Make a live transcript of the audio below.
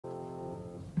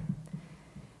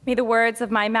May the words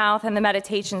of my mouth and the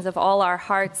meditations of all our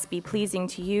hearts be pleasing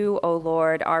to you, O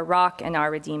Lord, our rock and our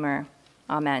Redeemer.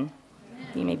 Amen.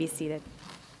 You may be seated.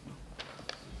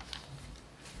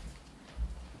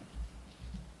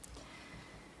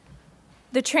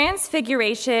 The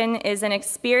Transfiguration is an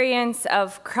experience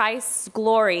of Christ's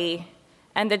glory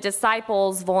and the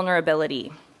disciples'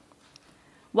 vulnerability.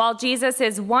 While Jesus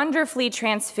is wonderfully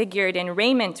transfigured in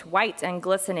raiment white and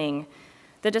glistening,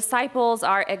 the disciples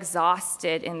are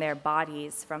exhausted in their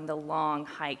bodies from the long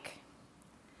hike.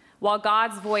 While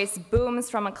God's voice booms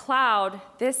from a cloud,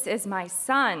 "This is my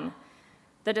son,"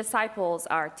 the disciples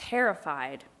are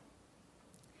terrified.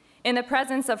 In the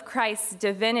presence of Christ's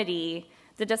divinity,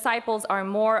 the disciples are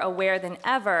more aware than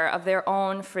ever of their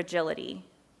own fragility.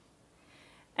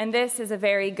 And this is a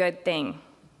very good thing.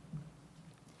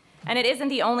 And it isn't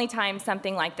the only time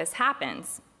something like this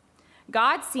happens.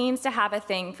 God seems to have a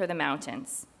thing for the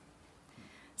mountains.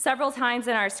 Several times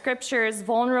in our scriptures,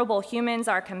 vulnerable humans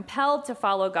are compelled to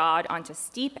follow God onto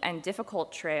steep and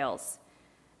difficult trails.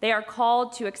 They are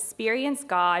called to experience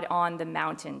God on the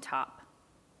mountaintop.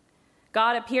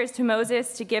 God appears to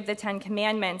Moses to give the 10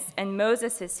 Commandments, and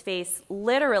Moses' face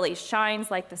literally shines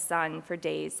like the sun for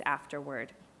days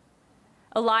afterward.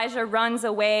 Elijah runs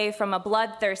away from a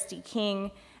bloodthirsty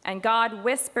king, and God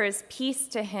whispers peace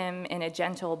to him in a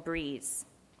gentle breeze.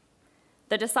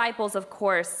 The disciples, of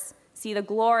course, see the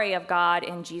glory of God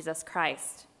in Jesus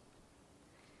Christ.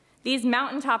 These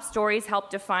mountaintop stories help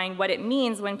define what it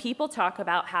means when people talk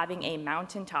about having a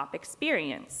mountaintop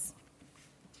experience.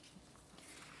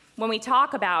 When we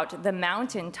talk about the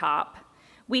mountaintop,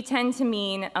 we tend to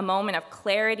mean a moment of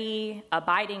clarity,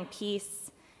 abiding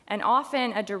peace, and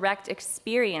often a direct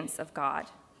experience of God.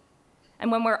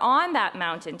 And when we're on that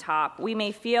mountaintop, we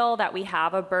may feel that we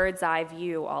have a bird's eye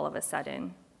view all of a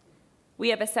sudden. We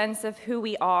have a sense of who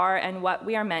we are and what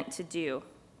we are meant to do.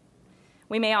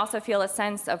 We may also feel a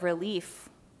sense of relief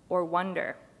or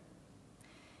wonder.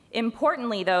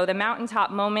 Importantly, though, the mountaintop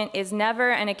moment is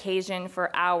never an occasion for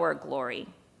our glory.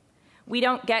 We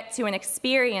don't get to an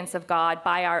experience of God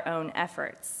by our own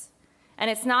efforts. And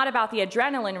it's not about the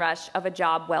adrenaline rush of a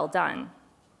job well done.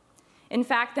 In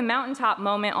fact, the mountaintop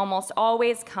moment almost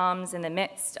always comes in the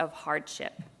midst of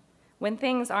hardship, when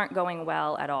things aren't going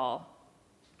well at all.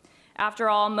 After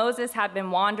all, Moses had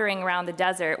been wandering around the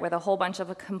desert with a whole bunch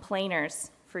of complainers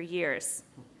for years.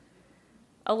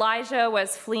 Elijah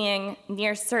was fleeing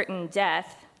near certain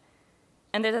death,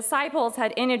 and the disciples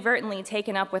had inadvertently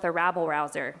taken up with a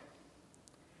rabble-rouser.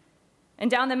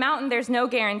 And down the mountain, there's no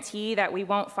guarantee that we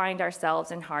won't find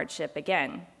ourselves in hardship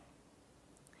again.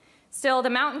 Still, the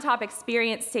mountaintop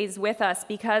experience stays with us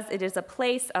because it is a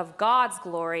place of God's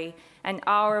glory and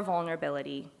our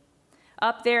vulnerability.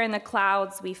 Up there in the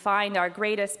clouds, we find our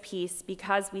greatest peace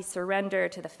because we surrender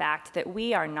to the fact that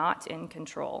we are not in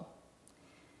control.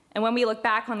 And when we look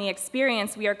back on the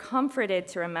experience, we are comforted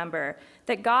to remember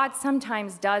that God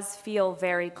sometimes does feel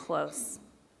very close.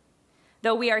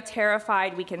 Though we are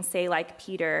terrified, we can say like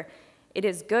Peter, "It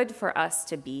is good for us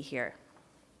to be here."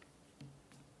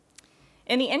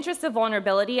 In the interest of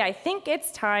vulnerability, I think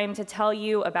it's time to tell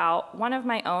you about one of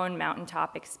my own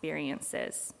mountaintop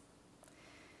experiences.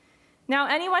 Now,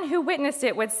 anyone who witnessed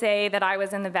it would say that I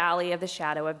was in the valley of the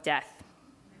shadow of death.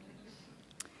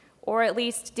 Or at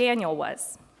least Daniel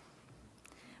was.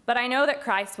 But I know that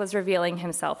Christ was revealing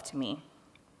himself to me.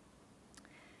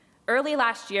 Early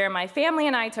last year, my family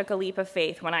and I took a leap of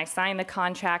faith when I signed the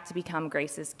contract to become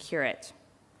Grace's curate.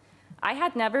 I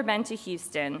had never been to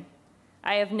Houston.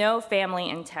 I have no family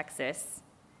in Texas.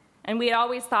 And we had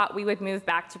always thought we would move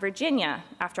back to Virginia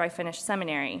after I finished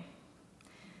seminary.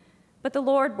 But the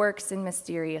Lord works in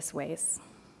mysterious ways.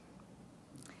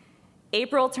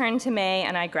 April turned to May,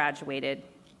 and I graduated.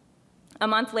 A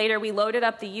month later, we loaded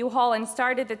up the U-Haul and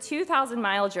started the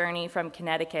 2,000-mile journey from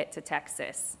Connecticut to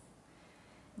Texas.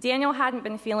 Daniel hadn't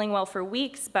been feeling well for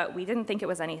weeks, but we didn't think it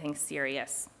was anything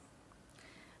serious.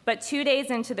 But 2 days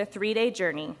into the 3-day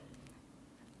journey,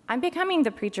 I'm becoming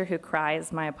the preacher who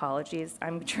cries, my apologies.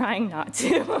 I'm trying not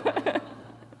to.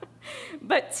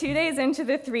 But 2 days into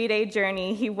the 3-day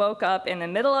journey, he woke up in the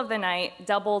middle of the night,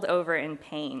 doubled over in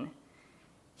pain.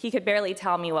 He could barely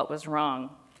tell me what was wrong.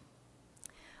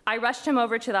 I rushed him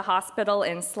over to the hospital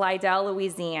in Slidell,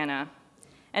 Louisiana.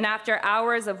 And after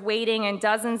hours of waiting and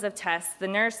dozens of tests, the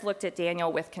nurse looked at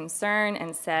Daniel with concern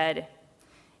and said,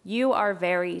 "You are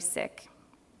very sick."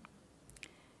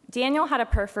 Daniel had a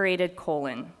perforated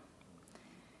colon.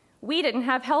 We didn't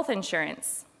have health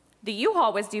insurance. The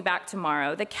U-Haul was due back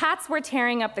tomorrow. The cats were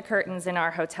tearing up the curtains in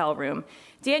our hotel room.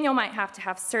 Daniel might have to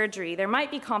have surgery. There might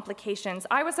be complications.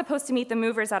 I was supposed to meet the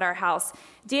movers at our house.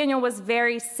 Daniel was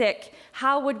very sick.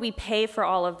 How would we pay for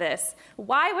all of this?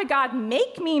 Why would God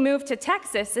make me move to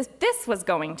Texas if this was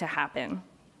going to happen?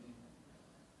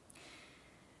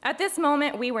 At this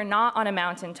moment, we were not on a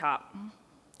mountaintop.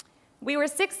 We were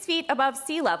 6 feet above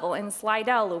sea level in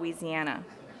Slidell, Louisiana.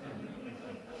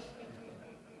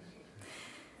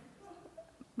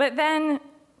 But then,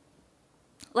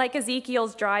 like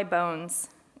Ezekiel's dry bones,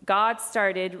 God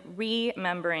started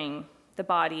remembering the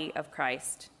body of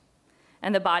Christ,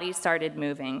 and the body started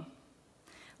moving.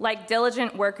 Like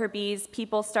diligent worker bees,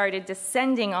 people started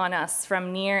descending on us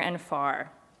from near and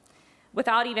far.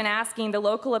 Without even asking, the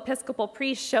local Episcopal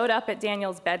priest showed up at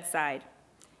Daniel's bedside.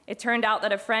 It turned out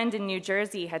that a friend in New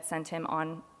Jersey had sent him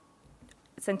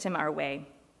our way.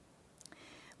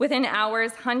 Within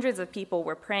hours, hundreds of people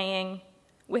were praying.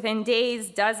 Within days,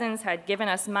 dozens had given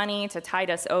us money to tide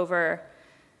us over.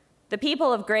 The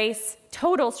people of grace,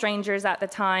 total strangers at the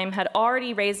time, had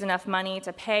already raised enough money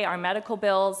to pay our medical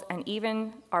bills and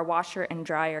even our washer and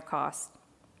dryer costs.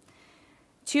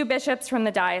 2 bishops from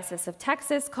the Diocese of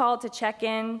Texas called to check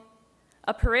in.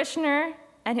 A parishioner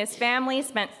and his family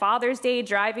spent Father's Day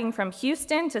driving from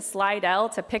Houston to Slidell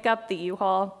to pick up the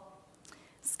U-Haul.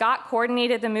 Scott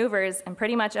coordinated the movers and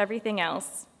pretty much everything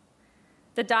else.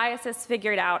 The diocese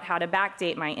figured out how to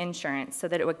backdate my insurance so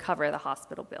that it would cover the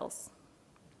hospital bills.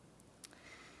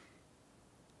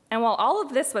 And while all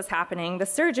of this was happening, the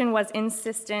surgeon was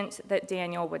insistent that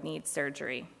Daniel would need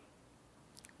surgery,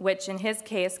 which in his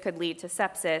case could lead to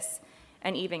sepsis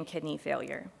and even kidney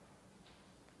failure.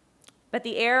 But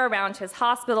the air around his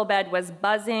hospital bed was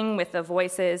buzzing with the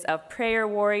voices of prayer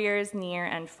warriors near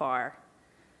and far.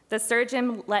 The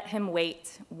surgeon let him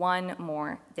wait 1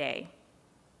 more day.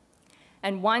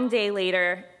 And 1 day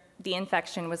later, the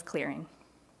infection was clearing.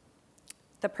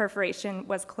 The perforation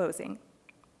was closing.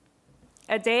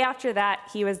 A day after that,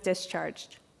 he was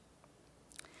discharged.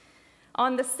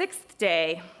 On the 6th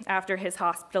day after his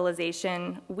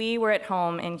hospitalization, we were at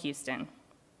home in Houston.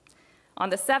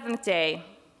 On the 7th day,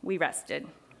 we rested.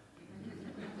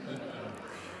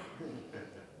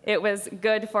 It was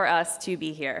good for us to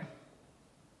be here.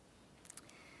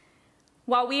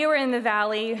 While we were in the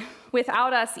valley,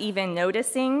 without us even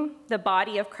noticing, the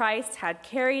body of Christ had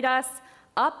carried us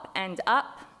up and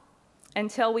up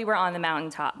until we were on the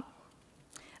mountaintop,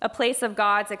 a place of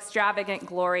God's extravagant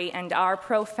glory and our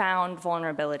profound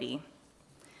vulnerability,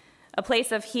 a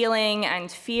place of healing and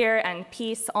fear and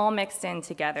peace all mixed in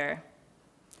together,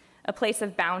 a place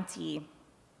of bounty,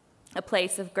 a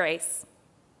place of grace.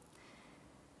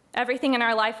 Everything in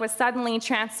our life was suddenly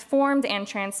transformed and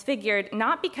transfigured,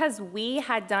 not because we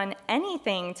had done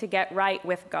anything to get right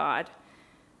with God,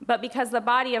 but because the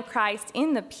body of Christ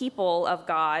in the people of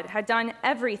God had done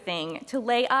everything to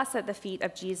lay us at the feet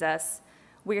of Jesus,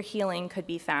 where healing could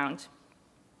be found.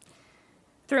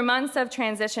 Through months of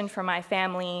transition for my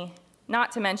family,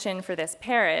 not to mention for this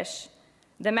parish,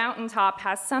 the mountaintop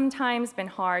has sometimes been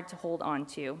hard to hold on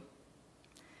to.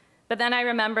 But then I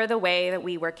remember the way that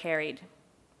we were carried.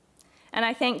 And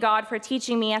I thank God for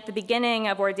teaching me at the beginning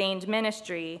of ordained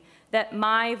ministry that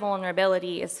my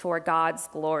vulnerability is for God's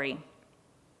glory,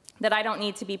 that I don't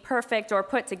need to be perfect or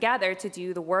put together to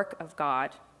do the work of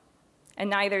God, and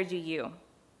neither do you.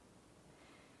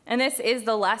 And this is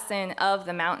the lesson of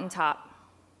the mountaintop,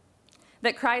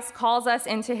 that Christ calls us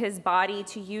into his body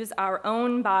to use our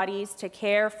own bodies to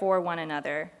care for one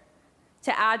another,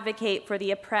 to advocate for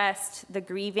the oppressed, the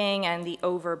grieving, and the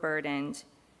overburdened,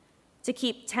 to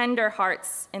keep tender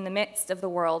hearts in the midst of the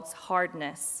world's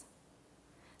hardness.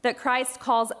 That Christ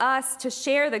calls us to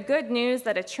share the good news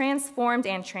that a transformed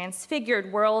and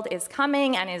transfigured world is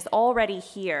coming and is already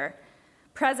here,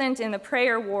 present in the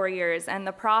prayer warriors and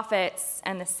the prophets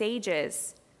and the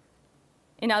sages.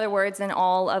 In other words, in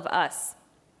all of us.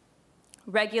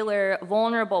 Regular,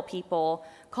 vulnerable people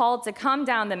called to come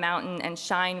down the mountain and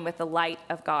shine with the light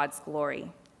of God's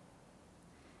glory.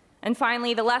 And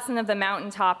finally, the lesson of the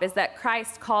mountaintop is that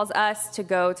Christ calls us to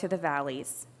go to the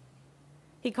valleys.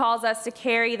 He calls us to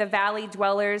carry the valley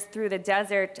dwellers through the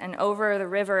desert and over the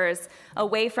rivers,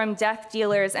 away from death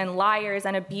dealers and liars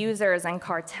and abusers and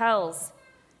cartels,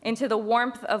 into the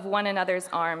warmth of one another's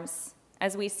arms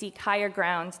as we seek higher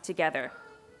ground together.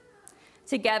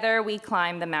 Together we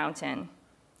climb the mountain.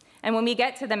 And when we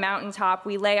get to the mountaintop,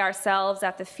 we lay ourselves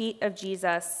at the feet of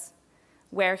Jesus,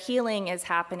 where healing is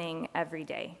happening every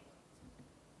day.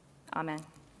 Amen.